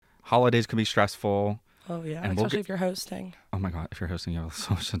Holidays can be stressful. Oh, yeah, And especially if you're hosting. Oh, my God. If you're hosting, you have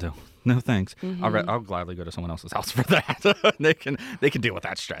so much to do. No, thanks. I'll gladly go to someone else's house for that. They can deal with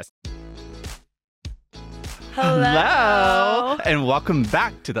that stress. Hello. And welcome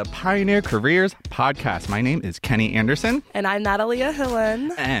back to the Pioneer Careers Podcast. My name is Kenny Anderson. And I'm Natalia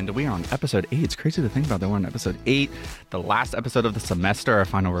Hillen. And we are on episode 8. It's crazy to think about that we're on episode 8, the last episode of the semester, our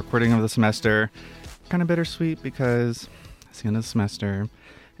final recording of the semester. Kind of bittersweet because it's the end of the semester.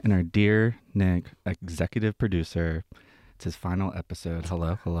 And our dear Nick, executive producer, it's his final episode.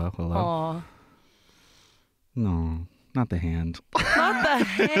 Hello. Aw. No, not the hand. Not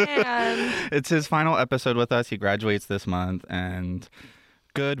the hand. It's his final episode with us. He graduates this month, and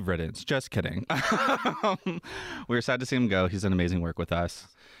good riddance. Just kidding. We're sad to see him go. He's done amazing work with us.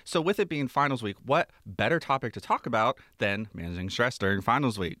 So with it being finals week, what better topic to talk about than managing stress during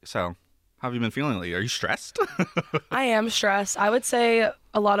finals week? So how have you been feeling lately? Are you stressed? I am stressed. I would say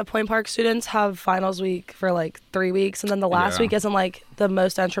a lot of Point Park students have finals week for like 3 weeks, and then the last week isn't like the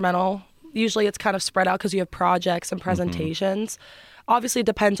most instrumental. Usually it's kind of spread out because you have projects and presentations. Obviously it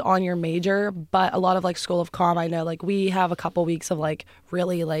depends on your major, but a lot of like School of Comm, I know like we have a couple weeks of like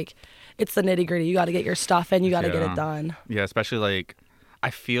really like it's the nitty gritty. You got to get your stuff in, you got to get it done. Yeah, especially like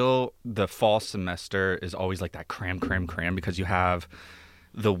I feel the fall semester is always like that cram because you have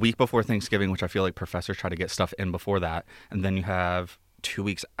the week before Thanksgiving, which I feel like professors try to get stuff in before that. And then you have 2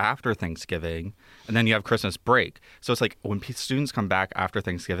 weeks after Thanksgiving, and then you have Christmas break. So it's like when students come back after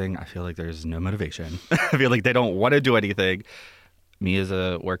Thanksgiving, I feel like there's no motivation. I feel like they don't want to do anything. Me as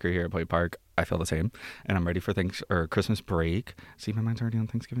a worker here at Point Park, I feel the same. And I'm ready for Christmas break. See, my mind's already on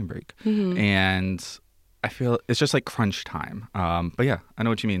Thanksgiving break. And I feel it's just like crunch time. But yeah, I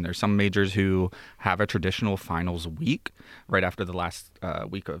know what you mean. There's some majors who have a traditional finals week right after the last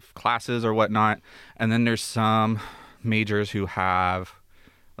week of classes or whatnot. And then there's some majors who have,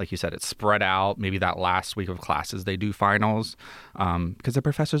 like you said, it's spread out. Maybe that last week of classes they do finals because the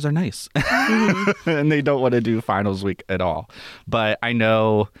professors are nice and they don't want to do finals week at all. But I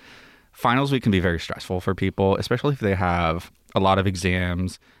know finals week can be very stressful for people, especially if they have a lot of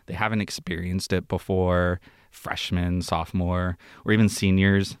exams. They haven't experienced it before. Freshmen, sophomore, or even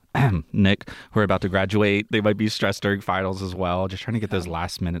seniors, Nick, who are about to graduate, they might be stressed during finals as well, just trying to get those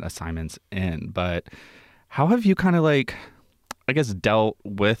last minute assignments in. But how have you kind of like, I guess, dealt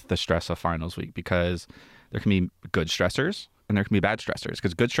with the stress of finals week? Because there can be good stressors and there can be bad stressors,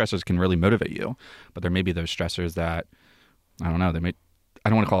 because good stressors can really motivate you. But there may be those stressors that, I don't know, I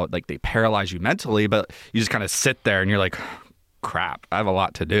don't want to call it like they paralyze you mentally, but you just kind of sit there and you're like, crap, I have a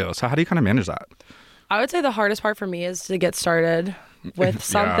lot to do. So how do you kind of manage that? I would say the hardest part for me is to get started with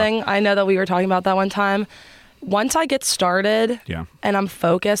something. I know that we were talking about that one time. Once I get started and I'm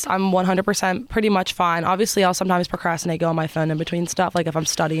focused, I'm 100% pretty much fine. Obviously, I'll sometimes procrastinate, go on my phone in between stuff, like if I'm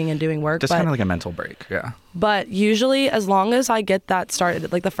studying and doing work. Just kind of like a mental break, yeah. But usually, as long as I get that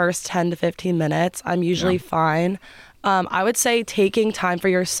started, like the first 10 to 15 minutes, I'm usually fine. I would say taking time for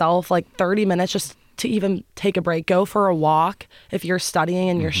yourself, like 30 minutes just to even take a break. Go for a walk if you're studying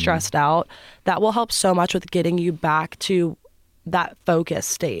and you're stressed out. That will help so much with getting you back to that focus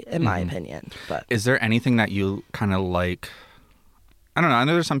state, in my opinion. But is there anything that you kind of like? I don't know. I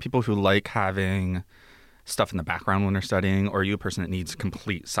know there's some people who like having stuff in the background when they're studying, or are you a person that needs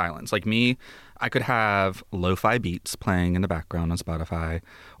complete silence? Like me, I could have lo-fi beats playing in the background on Spotify,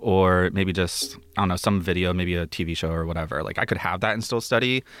 or maybe just, I don't know, some video, maybe a TV show or whatever. Like I could have that and still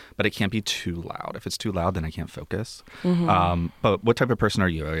study, but it can't be too loud. If it's too loud, then I can't focus. But what type of person are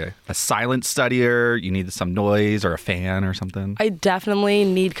you? Are you a silent studier? You need some noise or a fan or something? I definitely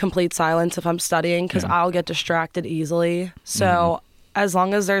need complete silence if I'm studying, because I'll get distracted easily. So as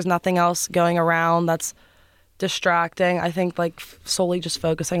long as there's nothing else going around that's distracting, I think like solely just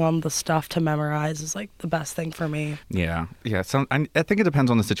focusing on the stuff to memorize is like the best thing for me. Yeah. So I think it depends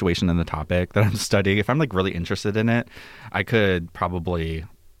on the situation and the topic that I'm studying. If I'm like really interested in it, I could probably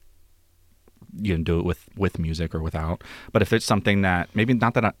do it with music or without. But if it's something that maybe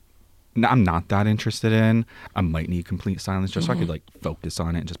not that I'm not that interested in, I might need complete silence just so I could like focus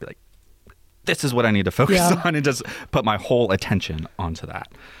on it and just be like, this is what I need to focus on, and just put my whole attention onto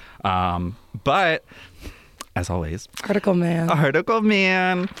that. But as always, Article Man. I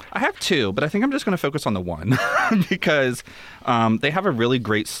have two, but I think I'm just going to focus on the one because they have a really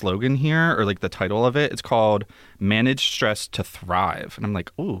great slogan here, or like the title of it. It's called Manage Stress to Thrive. And I'm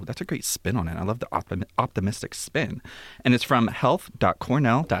like, ooh, that's a great spin on it. I love the optimistic spin. And it's from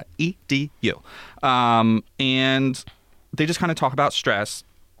health.cornell.edu. And they just kind of talk about stress.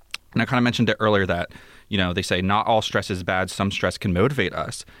 And I kind of mentioned it earlier that, they say not all stress is bad. Some stress can motivate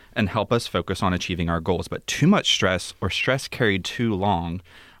us and help us focus on achieving our goals. But too much stress or stress carried too long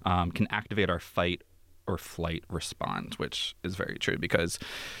can activate our fight or flight response, which is very true because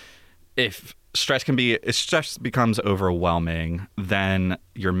if stress becomes overwhelming, then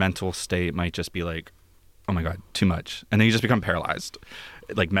your mental state might just be like, oh my God, too much. And then you just become paralyzed,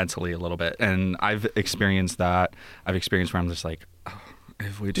 like mentally a little bit. And I've experienced that. I've experienced where I'm just like, oh, I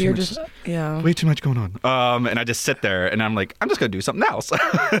have way too much going on. And I just sit there and I'm like, I'm just going to do something else.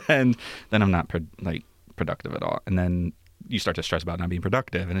 And then I'm not productive at all. And then you start to stress about not being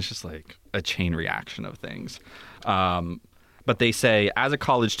productive. And it's just like a chain reaction of things. But they say, as a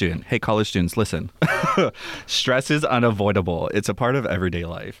college student, hey, college students, listen, stress is unavoidable. It's a part of everyday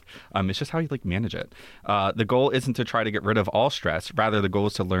life. It's just how you manage it. The goal isn't to try to get rid of all stress. Rather, the goal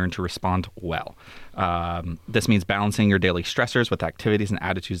is to learn to respond well. This means balancing your daily stressors with activities and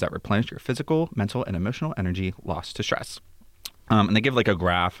attitudes that replenish your physical, mental, and emotional energy lost to stress. And they give a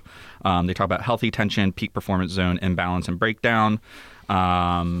graph. They talk about healthy tension, peak performance zone, imbalance, and breakdown.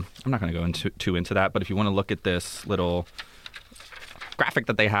 I'm not going to go into that, but if you want to look at this little graphic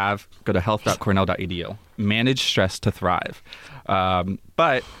that they have, go to health.cornell.edu. Manage stress to thrive.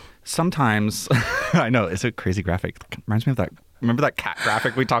 But sometimes, I know, it's a crazy graphic. It reminds me of that. Remember that cat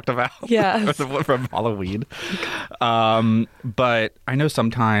graphic we talked about? Yes. From Halloween. But I know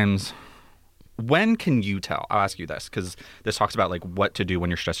sometimes, when can you tell? I'll ask you this, because this talks about what to do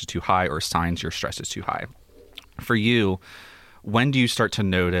when your stress is too high or signs your stress is too high. For you, when do you start to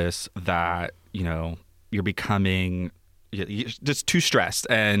notice that, you're becoming just too stressed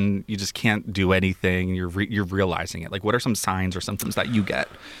and you just can't do anything? You're realizing it. What are some signs or symptoms that you get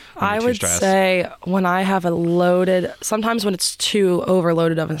when I you're too would stressed? say when I have sometimes when it's too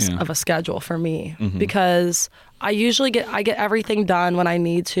overloaded of a schedule for me, because I get everything done when I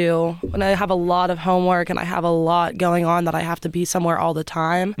need to. When I have a lot of homework and I have a lot going on that I have to be somewhere all the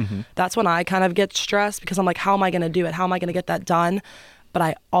time, that's when I kind of get stressed because I'm like, how am I going to do it? How am I going to get that done? But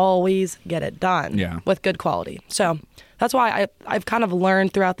I always get it done with good quality. So that's why I've kind of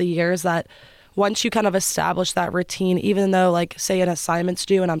learned throughout the years that once you kind of establish that routine, even though say an assignment's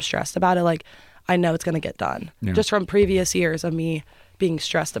due and I'm stressed about it, I know it's going to get done. Yeah. Just from previous years of me being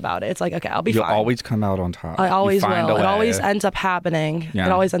stressed about it. It's okay, I'll be fine. You'll always come out on top. I always will. It always ends up happening. Yeah.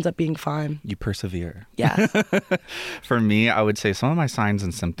 It always ends up being fine. You persevere. Yes. For me, I would say some of my signs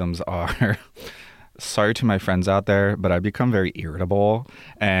and symptoms are, sorry to my friends out there, but I become very irritable,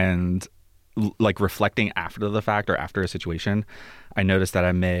 and reflecting after the fact or after a situation, I notice that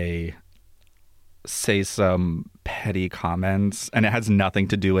I may say some petty comments and it has nothing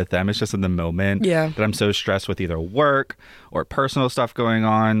to do with them. It's just in the moment that I'm so stressed with either work or personal stuff going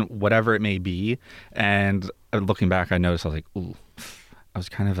on, whatever it may be. And looking back, I noticed I was like, ooh, I was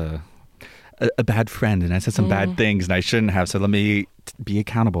kind of a bad friend and I said some bad things and I shouldn't have. So let me be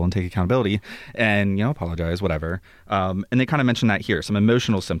accountable and take accountability and, apologize, whatever. And they kind of mentioned that here. Some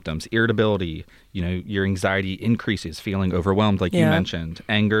emotional symptoms, irritability, your anxiety increases, feeling overwhelmed, like you mentioned,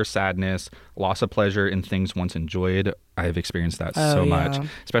 anger, sadness, loss of pleasure in things once enjoyed. I've experienced that so much,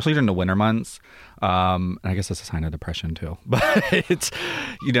 especially during the winter months. And I guess that's a sign of depression too. But it's,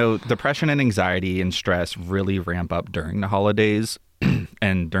 depression and anxiety and stress really ramp up during the holidays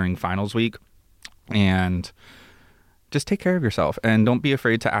and during finals week. And just take care of yourself and don't be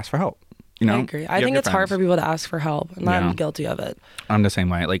afraid to ask for help. I agree. I think it's hard for people to ask for help, and I'm guilty of it. I'm the same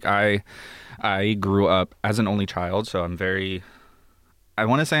way. I grew up as an only child, so I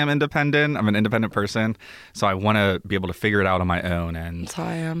want to say I'm independent. I'm an independent person, so I want to be able to figure it out on my own. And that's how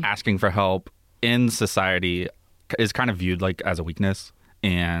I am. Asking for help in society is kind of viewed as a weakness,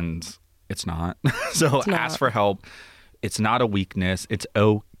 and it's not. So ask for help. It's not a weakness. It's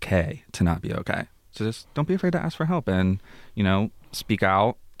okay to not be okay. So just don't be afraid to ask for help and, speak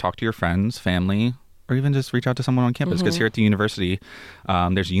out, talk to your friends, family, or even just reach out to someone on campus. Because here at the university,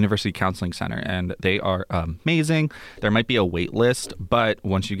 there's a university counseling center and they are amazing. There might be a wait list, but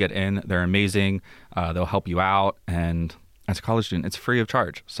once you get in, they're amazing. They'll help you out. And as a college student, it's free of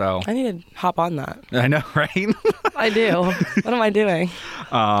charge. So I need to hop on that. I know, right? I do. What am I doing?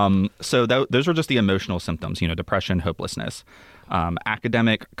 So those were just the emotional symptoms, depression, hopelessness.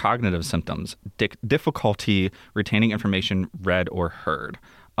 Academic, cognitive symptoms, difficulty retaining information read or heard,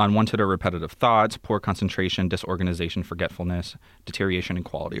 unwanted or repetitive thoughts, poor concentration, disorganization, forgetfulness, deterioration in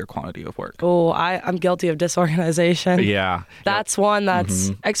quality or quantity of work. Oh, I'm guilty of disorganization. Yeah. That's one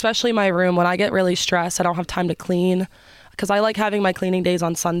that's, especially my room, when I get really stressed, I don't have time to clean, because I like having my cleaning days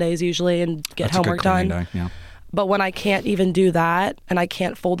on Sundays usually and get homework done. Day, yeah. But when I can't even do that and I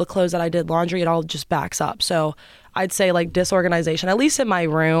can't fold the clothes that I did laundry, it all just backs up. So I'd say like disorganization, at least in my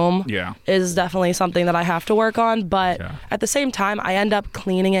room, is definitely something that I have to work on. But at the same time, I end up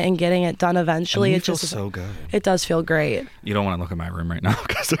cleaning it and getting it done eventually. It feels so good. It does feel great. You don't want to look at my room right now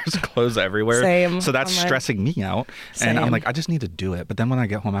because there's clothes everywhere. Same. So that's stressing me out. Same. And I'm like, I just need to do it. But then when I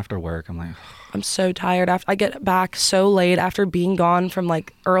get home after work, I'm like, I'm so tired. I get back so late after being gone from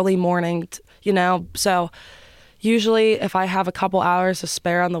like early morning, so usually if I have a couple hours to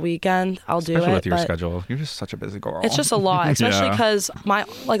spare on the weekend, I'll do it. Especially with your schedule. You're just such a busy girl. It's just a lot, especially because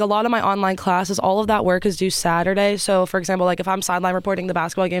a lot of my online classes, all of that work is due Saturday. So for example, like if I'm sideline reporting the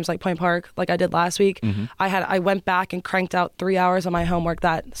basketball games like Point Park, like I did last week, I went back and cranked out 3 hours of my homework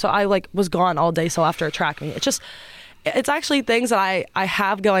so I like was gone all day still after a track meet. It's actually things that I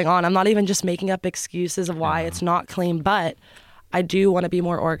have going on. I'm not even just making up excuses of why it's not clean, but I do want to be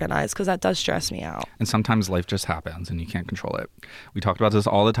more organized because that does stress me out. And sometimes life just happens and you can't control it. We talked about this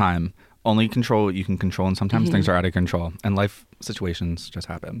all the time. Only control what you can control, and sometimes things are out of control and life situations just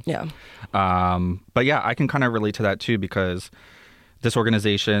happen. Yeah. But yeah, I can kind of relate to that too because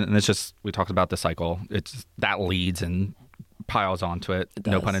disorganization, and it's just, we talked about the cycle. That leads and piles onto it,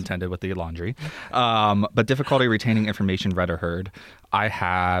 no pun intended with the laundry. But difficulty retaining information read or heard. I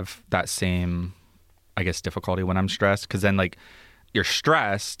have that same, I guess, difficulty when I'm stressed because then like you're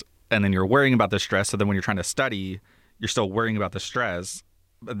stressed and then you're worrying about the stress. So then when you're trying to study, you're still worrying about the stress.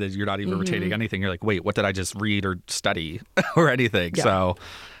 But then you're not even retaining anything. You're like, wait, what did I just read or study or anything? Yeah. So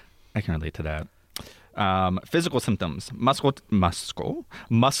I can relate to that. Physical symptoms, muscle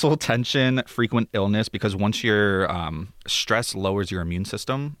tension, frequent illness, because once you're stress lowers your immune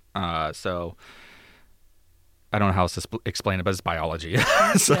system. So I don't know how else to explain it, but it's biology.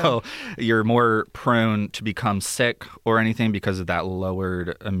 So you're more prone to become sick or anything because of that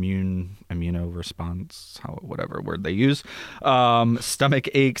lowered immuno response, whatever word they use. Stomach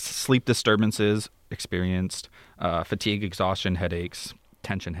aches, sleep disturbances experienced, fatigue, exhaustion, headaches,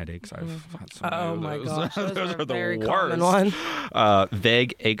 tension headaches. I've had some of those. My gosh, those are the very worst. common one.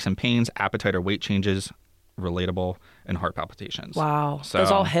 Vague aches and pains, appetite or weight changes, relatable, and heart palpitations. Wow. So, those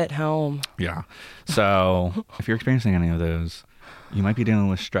all hit home. Yeah. So if you're experiencing any of those, you might be dealing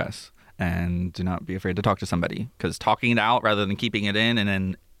with stress, and do not be afraid to talk to somebody, because talking it out rather than keeping it in and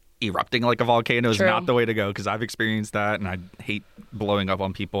then erupting like a volcano is not the way to go, because I've experienced that and I hate blowing up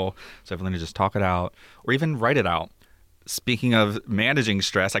on people. So if you just talk it out or even write it out. Speaking of managing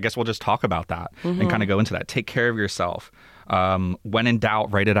stress, I guess we'll just talk about that and kind of go into that. Take care of yourself. When in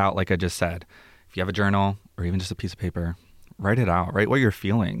doubt, write it out like I just said. If you have a journal or even just a piece of paper, write it out. Write what you're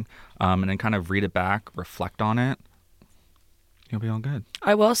feeling, and then kind of read it back, reflect on it. You'll be all good.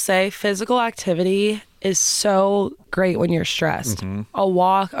 I will say physical activity is so great when you're stressed. A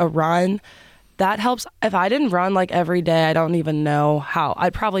walk, a run, that helps. If I didn't run like every day, I don't even know how.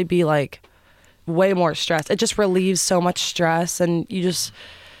 I'd probably be like way more stressed. It just relieves so much stress, and you just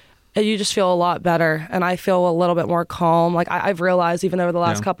feel a lot better. And I feel a little bit more calm. Like I've realized even over the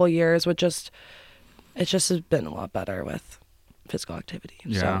last couple of years it just has been a lot better with physical activity.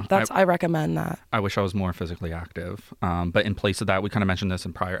 Yeah, so I recommend that. I wish I was more physically active. But in place of that, we kind of mentioned this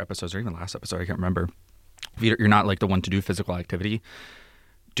in prior episodes or even last episode, I can't remember. If you're not like the one to do physical activity,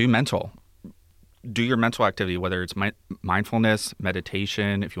 do your mental activity, whether it's mindfulness,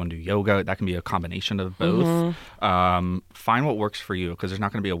 meditation. If you want to do yoga, that can be a combination of both. Find what works for you, because there's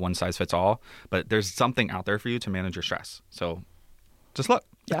not going to be a one size fits all, but there's something out there for you to manage your stress. So just look.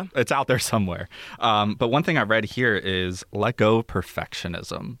 Yeah. It's out there somewhere. But one thing I read here is let go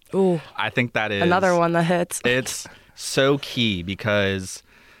perfectionism. Ooh. I think that is another one that hits. It's so key, because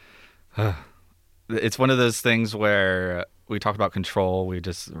it's one of those things where we talked about control. We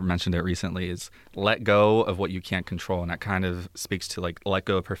just mentioned it recently, is let go of what you can't control. And that kind of speaks to like let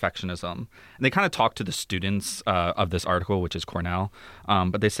go of perfectionism. And they kind of talk to the students of this article, which is Cornell.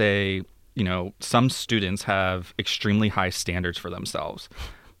 But they say, some students have extremely high standards for themselves,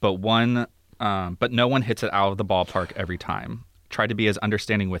 but no one hits it out of the ballpark every time. Try to be as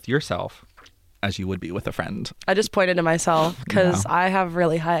understanding with yourself as you would be with a friend. I just pointed to myself because I have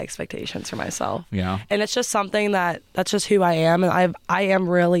really high expectations for myself. Yeah. And it's just something that's just who I am. And I am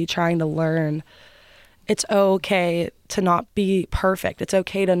really trying to learn. It's okay to not be perfect. It's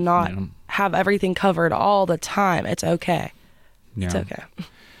okay to not have everything covered all the time. It's okay. Yeah. It's okay.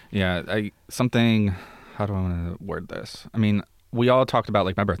 Yeah. How do I want to word this? I mean, we all talked about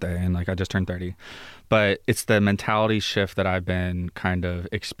like my birthday and like I just turned 30, but it's the mentality shift that I've been kind of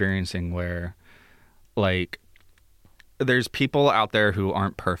experiencing where like there's people out there who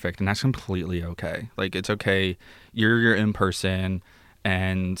aren't perfect, and that's completely okay. Like it's okay. You're your own person,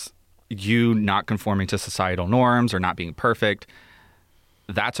 and you not conforming to societal norms or not being perfect,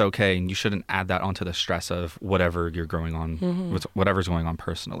 that's okay. And you shouldn't add that onto the stress of whatever you're growing on, whatever's going on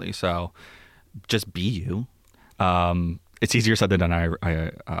personally. So just be you. It's easier said than done,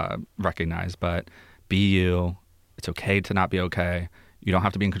 I recognize, but be you. It's okay to not be okay. You don't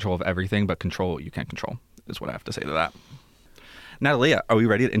have to be in control of everything, but control what you can control is what I have to say to that. Natalia, are we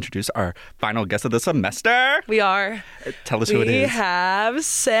ready to introduce our final guest of the semester? We are. Tell us who it is. We have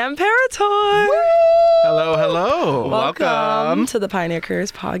Sam Paratore. Hello, hello. Welcome to the Pioneer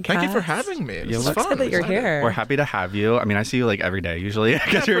Careers Podcast. Thank you for having me. It's so fun. excited that you're here. We're happy to have you. I mean, I see you like every day usually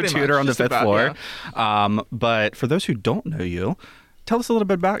because you're a pretty tutor much, on the just 5th about, floor. yeah. But for those who don't know you, tell us a little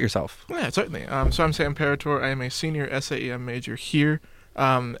bit about yourself. Yeah, certainly. So I'm Sam Paratore. I am a senior SAEM major here.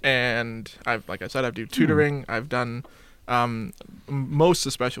 And I've, like I said, I do tutoring. I've done most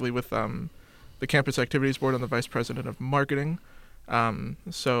especially with the Campus Activities Board. I'm the Vice President of Marketing. And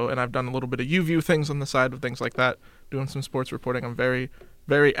I've done a little bit of UView things on the side of things like that, doing some sports reporting. I'm very,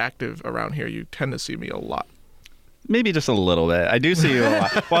 very active around here. You tend to see me a lot. Maybe just a little bit. I do see you a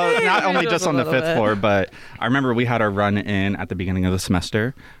lot. Well, not only just on the 5th floor, but I remember we had our run in at the beginning of the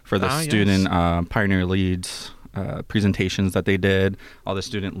semester for the student Pioneer Leads presentations that they did. All the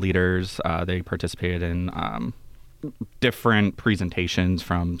student leaders, they participated in different presentations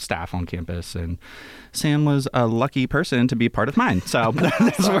from staff on campus, and Sam was a lucky person to be part of mine. So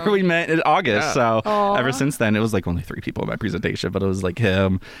that's where we met in August. Yeah. So ever since then, it was like only 3 people in my presentation, but it was like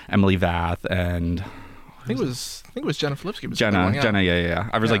him, Emily Vath, and I think it was Jenna Filipski. Jenna, yeah.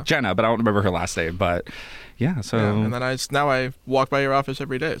 I was like Jenna, but I don't remember her last name. But yeah, so and then I walk by your office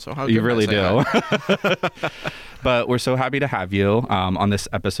every day. So how you really do. Hi? But we're so happy to have you on this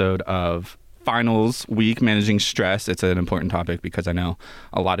episode of Finals Week, Managing Stress. It's an important topic because I know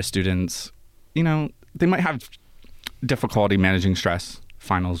a lot of students, you know, they might have difficulty managing stress.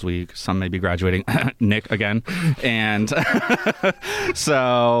 Finals week, some may be graduating. Nick again, and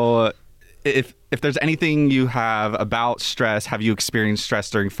so. If there's anything you have about stress, have you experienced stress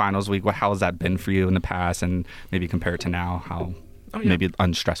during finals week? How has that been for you in the past, and maybe compare it to now, how maybe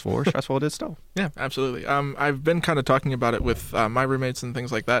unstressful or stressful it is still? Yeah, absolutely. I've been kind of talking about it with my roommates and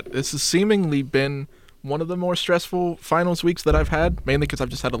things like that. This has seemingly been one of the more stressful finals weeks that I've had, mainly because I've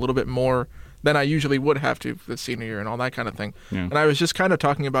just had a little bit more than I usually would have to for the senior year and all that kind of thing. Yeah. And I was just kind of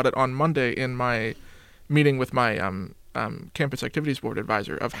talking about it on Monday in my meeting with my Campus Activities Board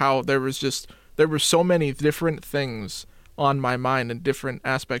advisor, of how there were so many different things on my mind in different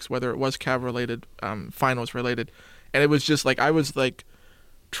aspects, whether it was CAV related, finals related, and it was just like I was like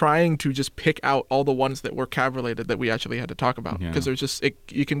trying to just pick out all the ones that were CAV related that we actually had to talk about, because there's just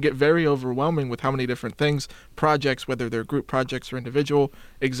you can get very overwhelming with how many different things, projects, whether they're group projects or individual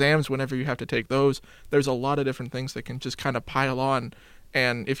exams, whenever you have to take those, there's a lot of different things that can just kind of pile on,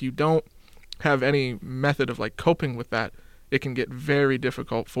 and if you don't have any method of like coping with that, it can get very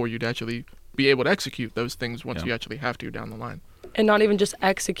difficult for you to actually be able to execute those things once you actually have to down the line. And not even just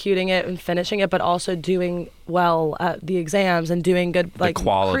executing it and finishing it, but also doing well at the exams and doing good, like the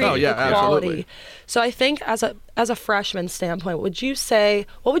quality. Oh yeah, absolutely. So I think as a freshman standpoint, what would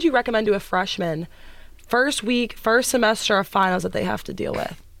you recommend to a freshman first semester of finals that they have to deal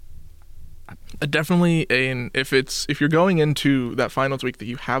with? Definitely, if you're going into that finals week that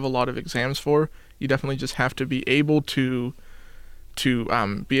you have a lot of exams for, you definitely just have to be able to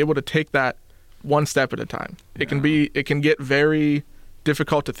take that one step at a time. Yeah. It can get very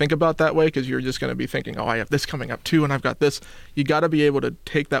difficult to think about that way, because you're just going to be thinking, oh, I have this coming up too, and I've got this. You got to be able to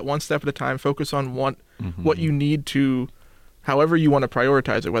take that one step at a time, focus on what you need to, however you want to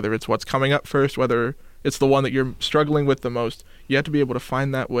prioritize it, whether it's what's coming up first, whether it's the one that you're struggling with the most. You have to be able to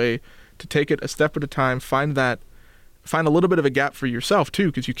find that way to take it a step at a time, find a little bit of a gap for yourself too,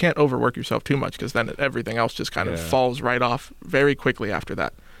 because you can't overwork yourself too much, because then everything else just kind of falls right off very quickly after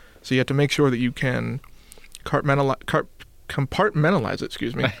that. So you have to make sure that you can compartmentalize it,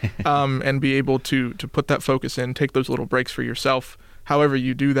 and be able to put that focus in, take those little breaks for yourself. However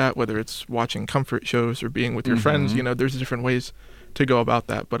you do that, whether it's watching comfort shows or being with your friends, there's different ways to go about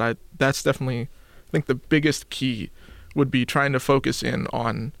that. But that's definitely, I think the biggest key would be trying to focus in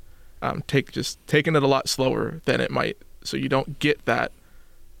on taking it a lot slower than it might, so you don't get that,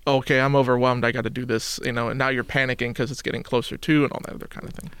 okay, I'm overwhelmed, I got to do this, and now you're panicking because it's getting closer to, and all that other kind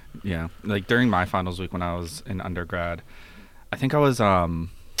of thing. Yeah, like during my finals week when I was in undergrad, I think I was,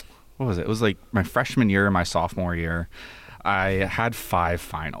 what was it? It was like my freshman year and my sophomore year. I had 5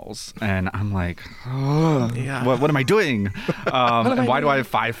 finals, and I'm like, what am I doing? And why do I have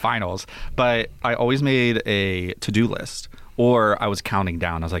 5 finals? But I always made a to-do list, or I was counting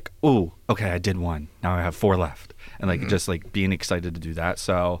down. I was like, oh, okay, I did 1. Now I have 4 left. and like just like being excited to do that.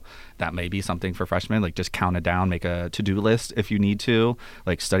 So that may be something for freshmen, like just count it down, make a to-do list if you need to,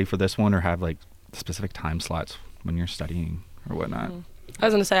 like study for this one or have like specific time slots when you're studying or whatnot. I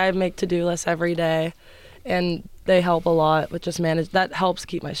was going to say I make to-do lists every day, and they help a lot with just that helps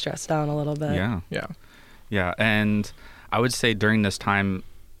keep my stress down a little bit. Yeah. And I would say during this time,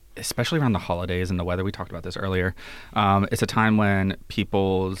 especially around the holidays and the weather, we talked about this earlier, it's a time when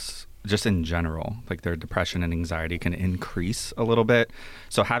people's, just in general, like their depression and anxiety can increase a little bit.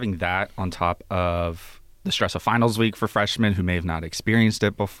 So having that on top of the stress of finals week for freshmen who may have not experienced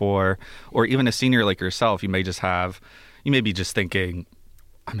it before, or even a senior like yourself, you may be just thinking,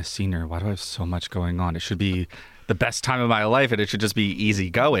 I'm a senior, why do I have so much going on? It should be the best time of my life and it should just be easy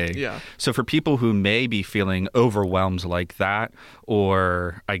going. Yeah. So for people who may be feeling overwhelmed like that,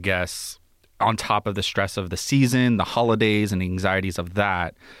 or I guess on top of the stress of the season, the holidays and the anxieties of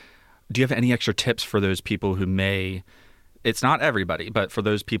that, do you have any extra tips for those people who may, it's not everybody, but for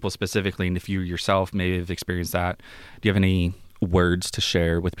those people specifically, and if you yourself may have experienced that, do you have any words to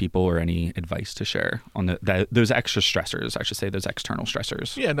share with people or any advice to share on those extra stressors, I should say, those external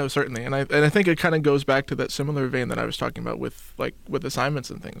stressors? Yeah, no, certainly. And I think it kind of goes back to that similar vein that I was talking about with assignments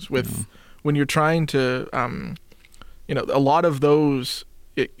and things. With when you're trying to, a lot of those,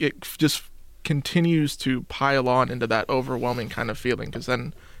 it just continues to pile on into that overwhelming kind of feeling, because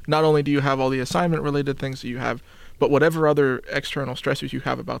then not only do you have all the assignment related things that you have, but whatever other external stressors you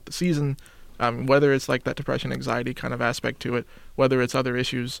have about the season, whether it's like that depression, anxiety kind of aspect to it, whether it's other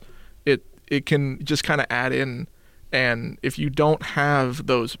issues, it can just kind of add in. And if you don't have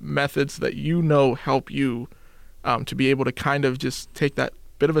those methods that help you to be able to kind of just take that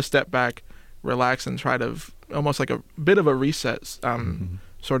bit of a step back, relax, and try to almost like a bit of a reset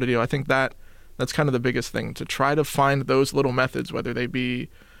sort of deal, I think that's kind of the biggest thing, to try to find those little methods, whether they be,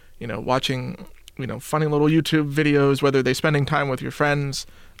 watching funny little YouTube videos, whether they're spending time with your friends,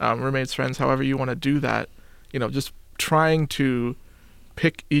 roommates, friends, however you want to do that, just trying to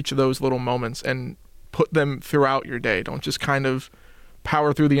pick each of those little moments and put them throughout your day. Don't just kind of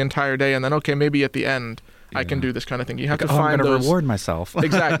power through the entire day and then, okay, maybe at the end I can do this kind of thing. You have to find I'm gonna those. reward myself.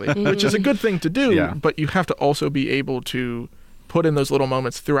 Exactly, which is a good thing to do, but you have to also be able to put in those little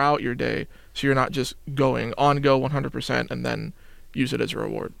moments throughout your day, so you're not just go 100% and then use it as a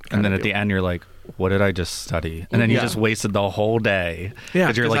reward. And then at the end, you're like, what did I just study? And then you just wasted the whole day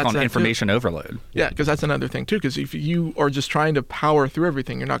because you're like on information overload. Yeah, because that's another thing too, because if you are just trying to power through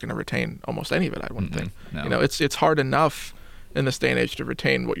everything, you're not going to retain almost any of it, I wouldn't think. No. It's hard enough in this day and age to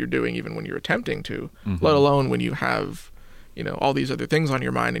retain what you're doing, even when you're attempting to, let alone when you have, all these other things on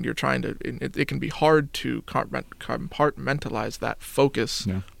your mind and you're trying to, it can be hard to compartmentalize that focus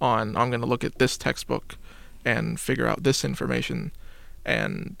on, I'm going to look at this textbook and figure out this information.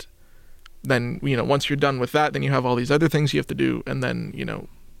 And then, once you're done with that, then you have all these other things you have to do. And then,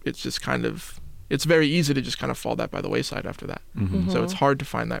 it's just it's very easy to just kind of fall that by the wayside after that. So it's hard to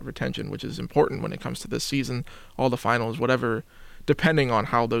find that retention, which is important when it comes to this season, all the finals, whatever, depending on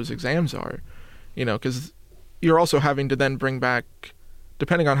how those exams are, because you're also having to then bring back,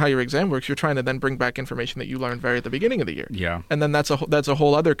 depending on how your exam works, you're trying to then bring back information that you learned very at the beginning of the year. Yeah. And then that's a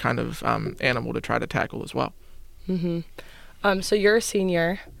whole other kind of animal to try to tackle as well. So you're a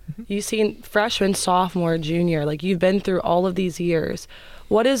senior. You've seen freshman, sophomore, junior. Like, you've been through all of these years.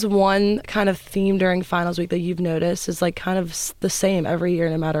 What is one kind of theme during finals week that you've noticed is like kind of the same every year,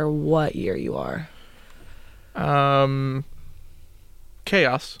 no matter what year you are?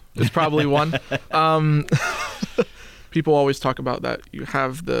 Chaos is probably one. People always talk about that. You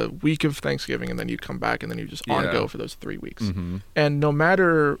have the week of Thanksgiving, and then you come back, and then you just on go for those 3 weeks. And no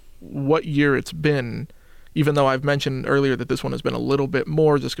matter what year it's been, even though I've mentioned earlier that this one has been a little bit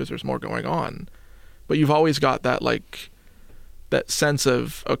more just because there's more going on, but you've always got that, like, that sense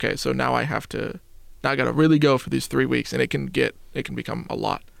of, okay, so now I got to really go for these 3 weeks, and it can become a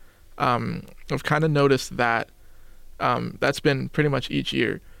lot. I've kind of noticed that that's been pretty much each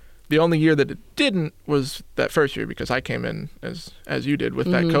year. The only year that it didn't was that first year, because I came in as you did with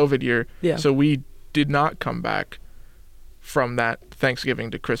that COVID year. Yeah. So we did not come back from that Thanksgiving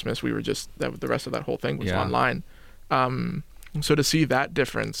to Christmas. We were the rest of that whole thing was online. So to see that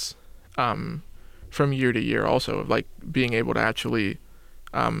difference from year to year, also, of like being able to actually,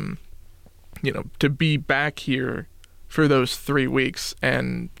 to be back here for those 3 weeks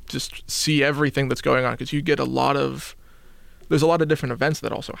and just see everything that's going on, because you get there's a lot of different events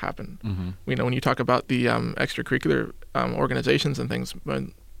that also happen. When you talk about the extracurricular organizations and things,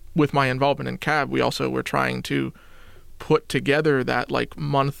 with my involvement in CAB, we also were trying to put together that like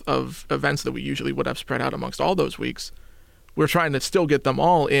month of events that we usually would have spread out amongst all those weeks. We're trying to still get them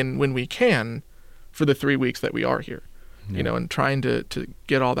all in when we can, for the 3 weeks that we are here, you know, and trying to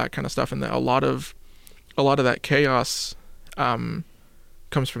get all that kind of stuff. And a lot of that chaos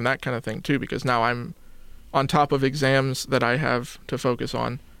comes from that kind of thing too, because now I'm on top of exams that I have to focus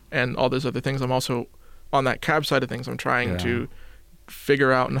on and all those other things. I'm also on that cab side of things. I'm trying to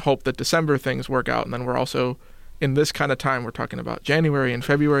figure out and hope that December things work out. And then we're also in this kind of time, we're talking about January and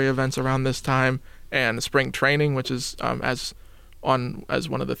February events around this time, and spring training, which is as one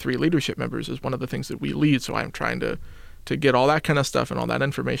of the 3 leadership members, is one of the things that we lead. So I'm trying to get all that kind of stuff and all that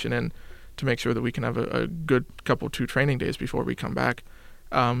information in to make sure that we can have a good 2 training days before we come back.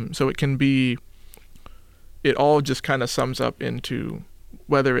 So it all just kind of sums up into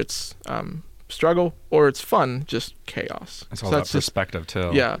whether it's struggle or it's fun, just chaos. It's all about perspective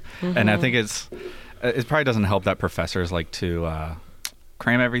too. Yeah. Mm-hmm. And I think it probably doesn't help that professors like to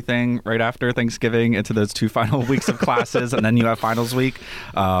cram everything right after Thanksgiving into those 2 final weeks of classes, and then you have finals week.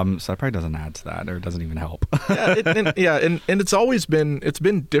 So that probably doesn't add to that, or it doesn't even help. And it's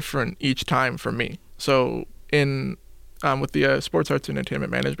been different each time for me. So with the sports arts and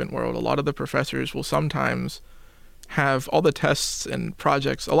entertainment management world, a lot of the professors will sometimes have all the tests and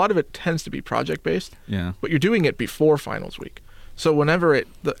projects. A lot of it tends to be project based. Yeah. But you're doing it before finals week. So whenever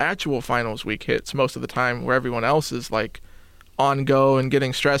the actual finals week hits, most of the time where everyone else is like on go and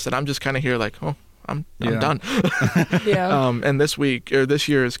getting stressed, and I'm just kind of here like, oh, I'm done. Yeah. And this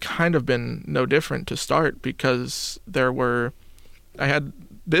year has kind of been no different to start, because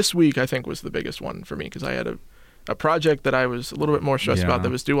this week I think was the biggest one for me, because I had a project that I was a little bit more stressed about that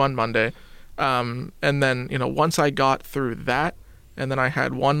was due on Monday. And then, you know, once I got through that, and then I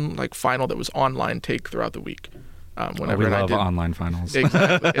had one like final that was online take throughout the week. We love online finals.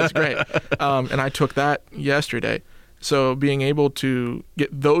 Exactly. It's great. And I took that yesterday. So being able to get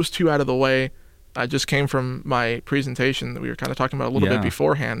those 2 out of the way, I just came from my presentation that we were kind of talking about a little bit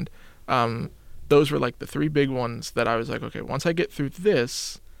beforehand. Those were like the 3 big ones that I was like, okay, once I get through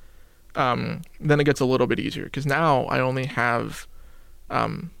this, then it gets a little bit easier, because now I only have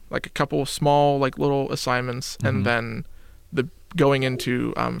like a couple small like little assignments, and then going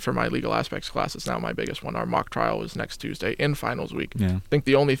into for my legal aspects classes, now my biggest one, our mock trial, is next Tuesday in finals week. I think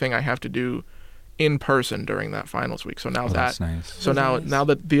the only thing I have to do in person during that finals week. So now that's nice. So now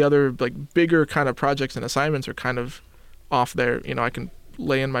that the other like bigger kind of projects and assignments are kind of off there, you know, I can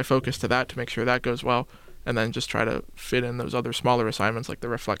lay in my focus to that to make sure that goes well, and then just try to fit in those other smaller assignments like the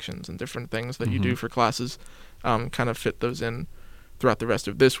reflections and different things that you do for classes, kind of fit those in throughout the rest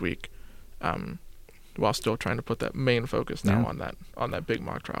of this week, while still trying to put that main focus now on that big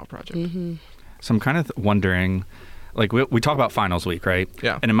mock trial project. Mm-hmm. So I'm kind of wondering, like we talk about finals week, right?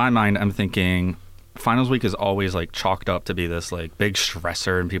 Yeah. And in my mind, I'm thinking finals week is always like chalked up to be this like big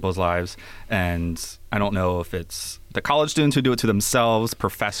stressor in people's lives. And I don't know if it's the college students who do it to themselves,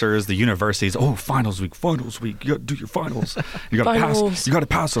 professors, the universities. Oh, finals week. You got to do your finals. You got to pass. You got to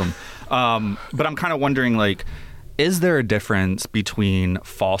pass them. But I'm kind of wondering, like, is there a difference between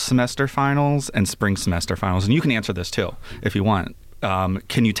fall semester finals and spring semester finals? And you can answer this too if you want.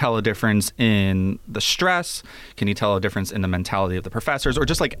 Can you tell a difference in the stress? Can you tell a difference in the mentality of the professors, or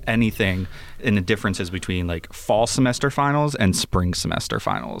just like anything in the differences between like fall semester finals and spring semester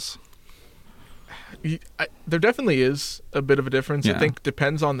finals? There definitely is a bit of a difference. I think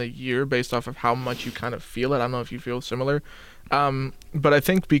depends on the year based off of how much you kind of feel it. I don't know if you feel similar. But I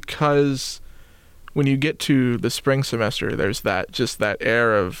think because when you get to the spring semester, there's that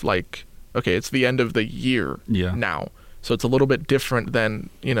air of like, okay, it's the end of the year now. So it's a little bit different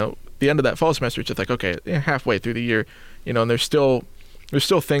than, you know, the end of that fall semester. It's just like, okay, halfway through the year, you know, and there's still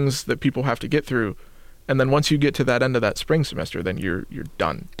things that people have to get through. And then once you get to that end of that spring semester, then you're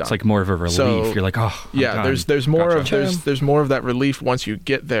done. It's like more of a relief. So, you're like, oh, I'm done. There's more there's more of that relief once you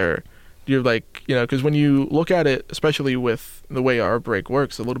get there. You're like, you know, because when you look at it, especially with the way our break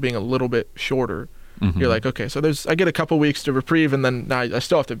works, being a little bit shorter, you're like, okay, so I get a couple weeks to reprieve, and then I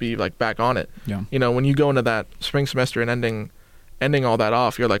still have to be like back on it. Yeah. You know, when you go into that spring semester and ending all that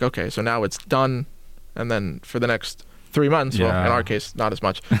off, you're like, okay, so now it's done, and then for the next 3 months, well, in our case, not as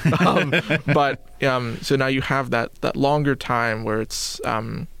much, but so now you have that longer time where it's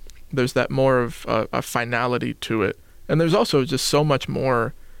there's that more of a finality to it, and there's also just so much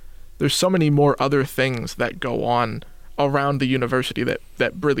more. There's so many more other things that go on around the university that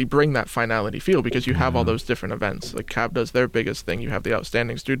that really bring that finality feel, because you have all those different events. Like CAB does their biggest thing. You have the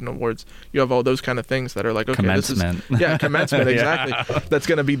Outstanding Student Awards. You have all those kind of things that are like, okay, commencement. Commencement, exactly. That's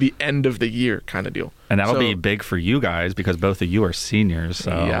going to be the end of the year kind of deal. And that'll be big for you guys because both of you are seniors.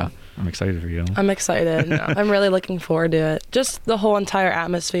 So yeah. I'm excited for you. I'm excited. I'm really looking forward to it. Just the whole entire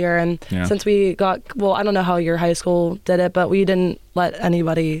atmosphere. And since we got, well, I don't know how your high school did it, but we didn't let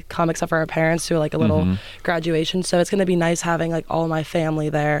anybody come except for our parents to like a little graduation. So it's going to be nice having like all my family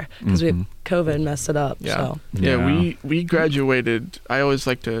there because COVID messed it up. Yeah. So. Yeah, we graduated. I always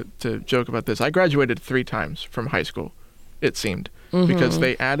like to joke about this. I graduated 3 times from high school, it seemed, because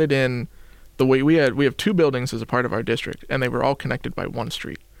they added in the way we have 2 buildings as a part of our district, and they were all connected by one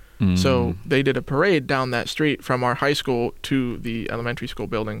street. So they did a parade down that street from our high school to the elementary school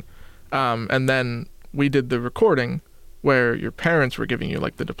building. And then we did the recording where your parents were giving you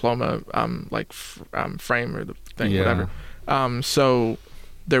like the diploma, frame or the thing, whatever. So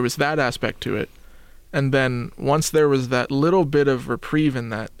there was that aspect to it. And then once there was that little bit of reprieve in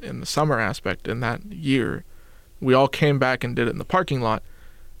the summer aspect in that year, we all came back and did it in the parking lot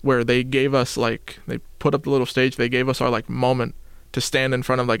where they gave us they put up the little stage. They gave us our moment to stand in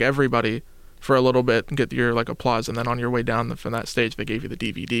front of everybody for a little bit and get your applause, and then on your way down from that stage they gave you the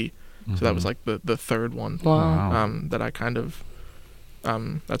DVD. So that was the third one. Wow. That I kind of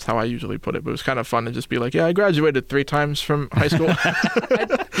that's how I usually put it, but it was kind of fun to just be like, I graduated 3 times from high school.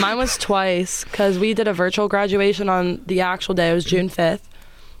 Mine was twice because we did a virtual graduation on the actual day. It was June 5th.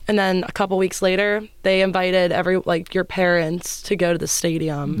 And then a couple weeks later, they invited your parents to go to the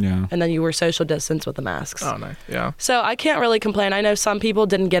stadium. Yeah. And then you were social distance with the masks. Oh, nice. Yeah. So I can't really complain. I know some people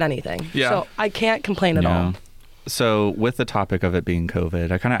didn't get anything. Yeah. So I can't complain at all. So with the topic of it being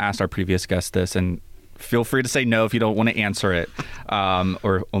COVID, I kind of asked our previous guest this, and feel free to say no if you don't want to answer it,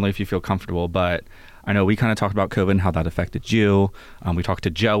 or only if you feel comfortable. But I know we kind of talked about COVID and how that affected you. We talked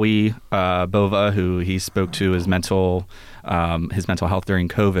to Joey Bova, who he spoke to his mental health during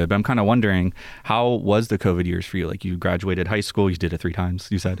COVID. But I'm kind of wondering, how was the COVID years for you? Like, you graduated high school, you did it 3 times,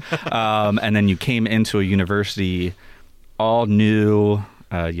 you said, and then you came into a university all new.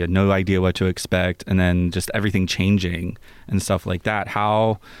 You had no idea what to expect, and then just everything changing and stuff like that.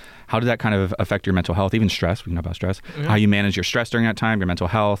 How did that kind of affect your mental health, even stress? We can talk about stress. Yeah. How you manage your stress during that time, your mental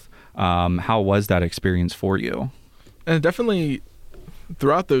health. How was that experience for you? And it definitely,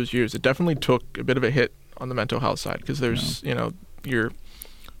 throughout those years, it definitely took a bit of a hit on the mental health side, because there's, you're,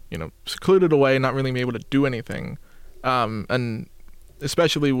 secluded away, not really being able to do anything. And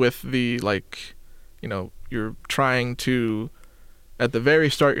especially with the, you're trying to, at the very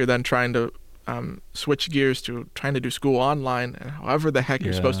start, you're then trying to switch gears to trying to do school online, and however the heck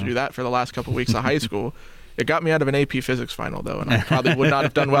you're supposed to do that for the last couple of weeks of high school. It got me out of an AP physics final, though, and I probably would not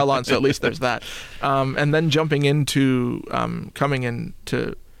have done well on, so at least there's that. And then jumping into coming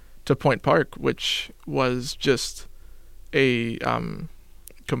into Point Park, which was just a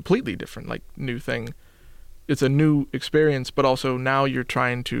completely different, new thing. It's a new experience, but also now you're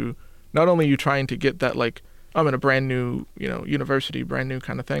trying to, not only are you trying to get that, I'm in a brand new, university, brand new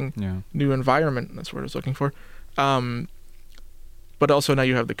kind of thing, new environment. That's what I was looking for. But also now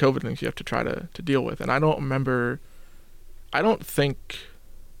you have the COVID things you have to try to deal with. And I don't think,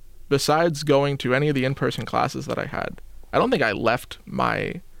 besides going to any of the in-person classes that I had, I don't think I left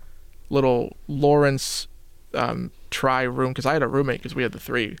my little Lawrence try room, because I had a roommate because we had the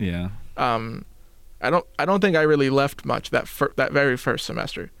 3. Yeah. I don't think I really left much that very first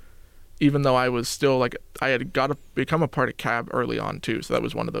semester. Even though I was still I had got to become a part of CAB early on too, so that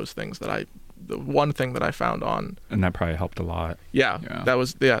was one of those things the one thing that I found on. And that probably helped a lot. Yeah. That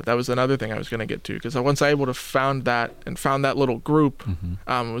was another thing I was going to get to, because once I able to found that little group,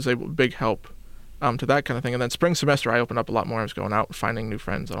 was able big help to that kind of thing. And then spring semester I opened up a lot more. I was going out, finding new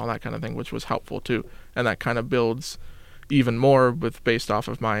friends and all that kind of thing, which was helpful too. And that kind of builds even more based off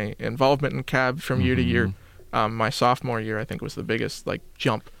of my involvement in CAB from year to year. My sophomore year I think was the biggest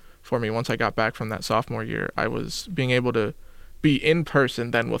jump for me. Once I got back from that sophomore year, I was being able to be in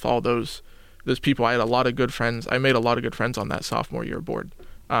person then with all those people. I had a lot of good friends. I made a lot of good friends on that sophomore year board.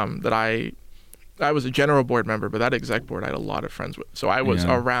 That I was a general board member, but that exec board I had a lot of friends with. So I was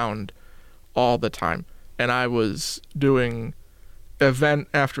around all the time, and I was doing event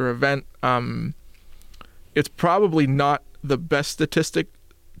after event. It's probably not the best statistic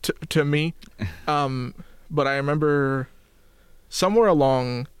to me, but I remember somewhere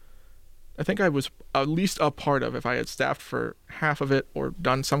along, I think I was at least a part of, if I had staffed for half of it or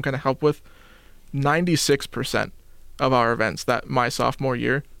done some kind of help with, 96% of our events that my sophomore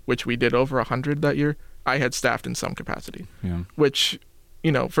year, which we did over 100 that year, I had staffed in some capacity. Yeah. Which,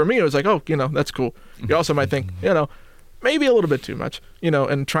 for me it was that's cool. You also might think, maybe a little bit too much,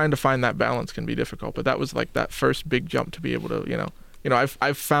 and trying to find that balance can be difficult. But that was like that first big jump to be able to,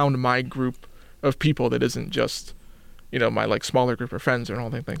 I've found my group of people that isn't just, my like smaller group of friends and all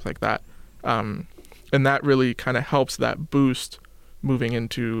things like that. And that really kind of helps that boost moving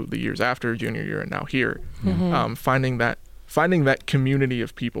into the years after junior year and now here. Finding that community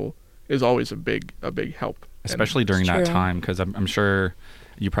of people is always a big help. Especially during that time, because I'm sure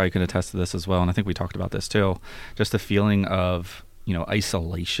you probably could attest to this as well. And I think we talked about this too. Just the feeling of,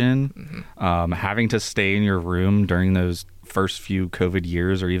 isolation, having to stay in your room during those first few COVID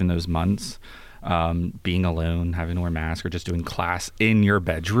years or even those months, being alone, having to wear masks or just doing class in your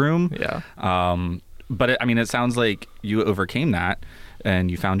bedroom. Yeah. But it sounds like you overcame that and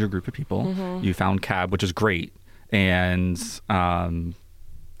you found your group of people. You found CAB, which is great. And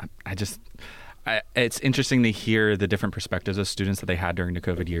it's interesting to hear the different perspectives of students that they had during the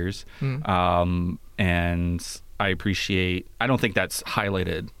COVID years. And I don't think that's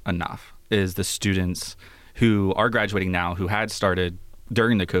highlighted enough, is the students who are graduating now who had started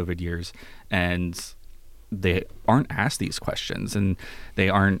during the COVID years, and they aren't asked these questions, and they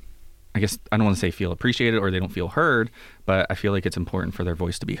aren't, I guess I don't want to say feel appreciated or they don't feel heard, but I feel like it's important for their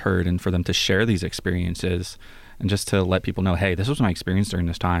voice to be heard and for them to share these experiences and just to let people know, hey, this was my experience during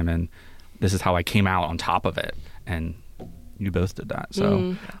this time and this is how I came out on top of it. And you both did that.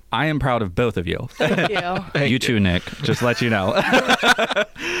 So I am proud of both of you. Thank you. You too, Nick, just let you know.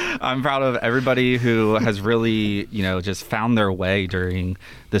 I'm proud of everybody who has really, just found their way during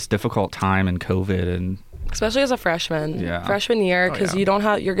this difficult time in COVID, and especially as a freshman year, because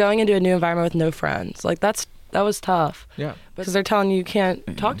you're going into a new environment with no friends. Like that was tough. Yeah. Because they're telling you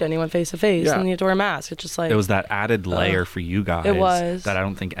can't talk to anyone face to face and you have to wear a mask. It's just like, it was that added layer for you guys. It was. That I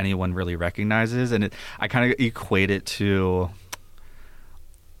don't think anyone really recognizes. And I kind of equate it to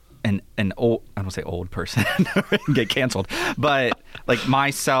an old, I don't say old person, get canceled, but like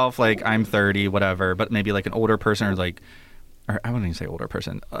myself, like I'm 30, whatever, but maybe like an older person or I wouldn't even say older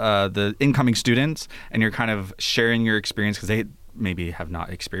person, the incoming students, and you're kind of sharing your experience because they maybe have not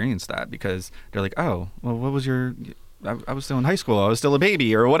experienced that, because they're like, oh, well, what was I was still in high school, I was still a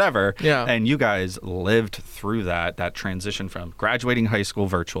baby or whatever. Yeah. And you guys lived through that transition from graduating high school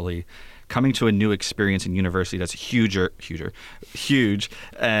virtually, coming to a new experience in university that's huge,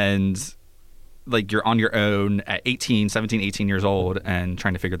 and like you're on your own at 17, 18 years old and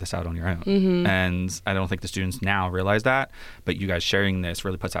trying to figure this out on your own. And I don't think the students now realize that, but you guys sharing this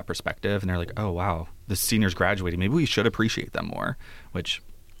really puts that perspective, and they're like, oh wow, the seniors graduating, maybe we should appreciate them more, which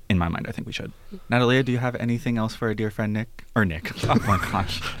in my mind I think we should. Natalia, do you have anything else for our dear friend Nick? Oh my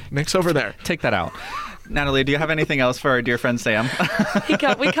gosh, Nick's over there, take that out. Natalie, do you have anything else for our dear friend Sam? We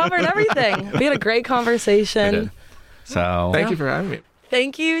covered everything. We had a great conversation. We did. So thank you for having me.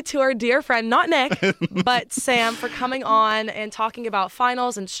 Thank you to our dear friend, not Nick, but Sam, for coming on and talking about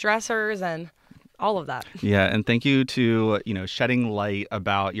finals and stressors and all of that. Yeah, and thank you to, shedding light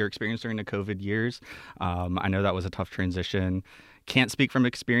about your experience during the COVID years. I know that was a tough transition. Can't speak from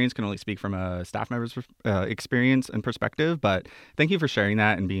experience, can only speak from a staff member's experience and perspective, but thank you for sharing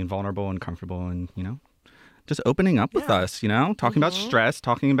that and being vulnerable and comfortable and, just opening up with us, talking about stress,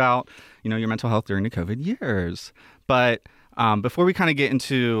 talking about, your mental health during the COVID years. But before we kind of get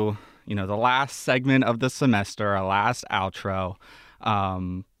into, the last segment of the semester, our last outro,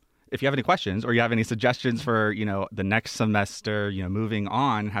 if you have any questions or you have any suggestions for, the next semester, moving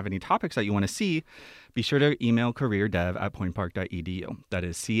on, have any topics that you want to see, be sure to email careerdev@pointpark.edu. That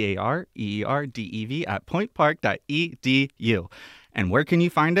is careerdev@pointpark.edu. And where can you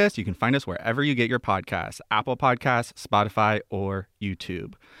find us? You can find us wherever you get your podcasts, Apple Podcasts, Spotify, or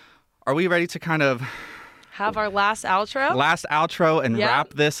YouTube. Are we ready to kind of have our last outro and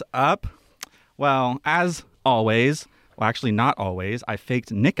wrap this up? Well, as always, well, actually not always, I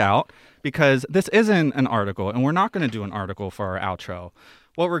faked Nick out because this isn't an article and we're not going to do an article for our outro.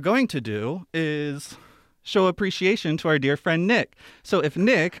 What we're going to do is show appreciation to our dear friend Nick. So if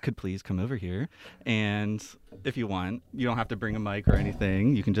Nick could please come over here, and if you want, you don't have to bring a mic or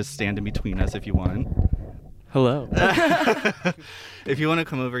anything. You can just stand in between us if you want. Hello. If you want to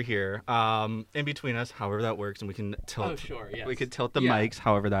come over here, in between us, however that works, and we can tilt. Oh, sure, yes. We could tilt the mics,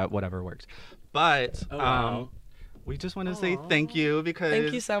 however whatever works. But we just want to say thank you because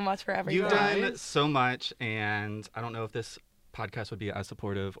thank you so much for everything. You've done so much, and I don't know if this podcast would be as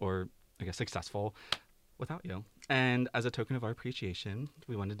supportive or, I guess, successful without you. And as a token of our appreciation,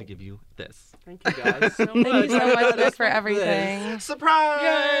 we wanted to give you this. Thank you guys so much. Thank you so much, Nick, for everything. Surprise!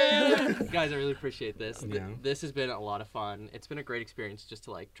 Yay! Guys, I really appreciate this. Yeah. This has been a lot of fun. It's been a great experience just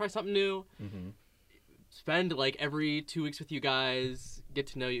to try something new. Spend every 2 weeks with you guys, get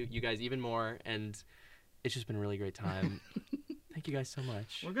to know you guys even more, and it's just been a really great time. Thank you guys so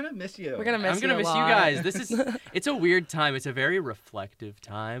much. We're gonna miss you. We're gonna miss I'm gonna you a miss lot. you guys. It's a weird time. It's a very reflective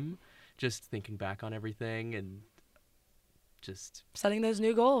time. Just thinking back on everything and just Setting those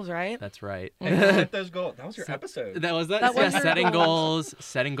new goals, right? that's right. Hit those goals. That was your episode. That was that. That Yeah, was your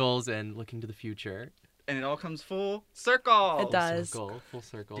setting goals, and looking to the future. And it all comes full circle. It does. Full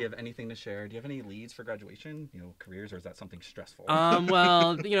circle. Do you have anything to share? Do you have any leads for graduation? Careers, or is that something stressful?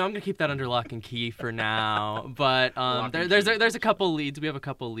 Well, I'm gonna keep that under lock and key for now. But Lock and there's key. a couple leads. We have a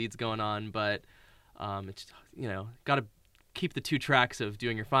couple leads going on, but it's gotta keep the 2 tracks of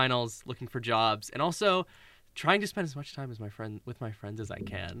doing your finals, looking for jobs, and also trying to spend as much time with my friends as I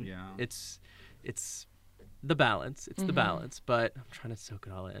can. Yeah. It's the balance. It's the balance, but I'm trying to soak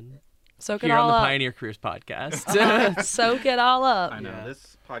it all in. Soak it Here on all the up. Pioneer Careers podcast. Soak it all up. I know. Yeah.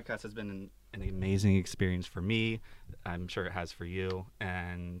 This podcast has been an amazing experience for me. I'm sure it has for you.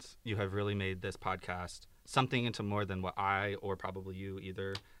 And you have really made this podcast something into more than what I or probably you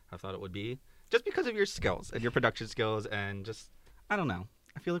either have thought it would be. Just because of your skills and your production skills and just, I don't know.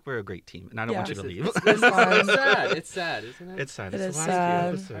 I feel like we're a great team, and I don't want you to leave. It's fun. It's sad. It's sad, isn't it? It's sad. It It's is the last sad.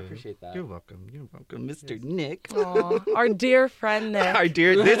 episode. I appreciate that. You're welcome, Mr. Nick. Aw, our dear friend Nick. Our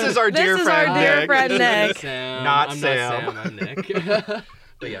dear, this is our dear This is friend our dear Nick. friend Nick. Sam. Not I'm Sam. Not Sam. I'm Nick.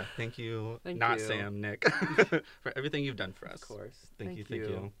 But yeah, thank you, Thank not you. Sam, Nick, for everything you've done for us. Of course. Thank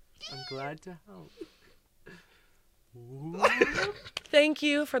you. I'm glad to help. Thank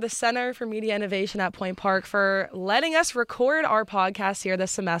you for the Center for Media Innovation at Point Park for letting us record our podcast here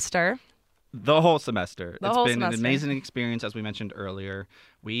this semester. The whole semester. The It's whole been an semester. amazing experience, as we mentioned earlier.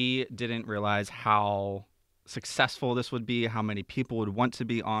 We didn't realize how successful this would be, how many people would want to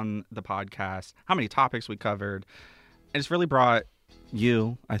be on the podcast, how many topics we covered. And it's really brought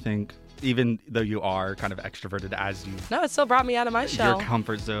you, I think, even though you are kind of extroverted as you, No, it still brought me out of my shell. your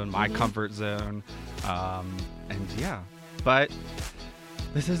comfort zone, my comfort zone. And yeah, but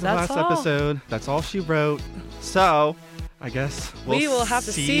this is the That's last all. episode. That's all she wrote. So I guess we will have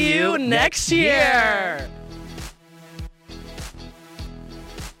to see you next year.